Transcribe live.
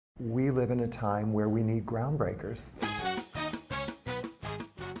we live in a time where we need groundbreakers.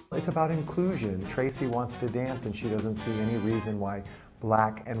 It's about inclusion. Tracy wants to dance and she doesn't see any reason why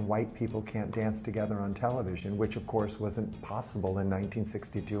black and white people can't dance together on television, which of course wasn't possible in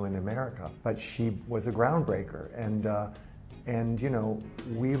 1962 in America. But she was a groundbreaker, and you know,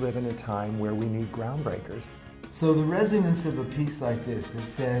 we live in a time where we need groundbreakers. So the resonance of a piece like this that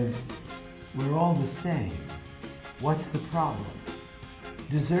says, we're all the same, what's the problem,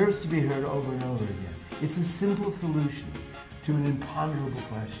 deserves to be heard over and over again. It's a simple solution to an imponderable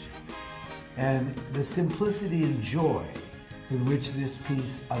question. And the simplicity and joy with which this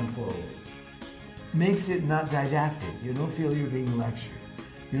piece unfolds makes it not didactic. You don't feel you're being lectured.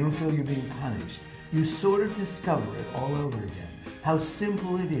 You don't feel you're being punished. You sort of discover it all over again. How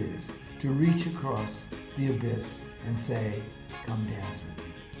simple it is to reach across the abyss and say, come dance with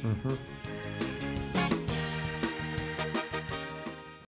me. Mm-hmm.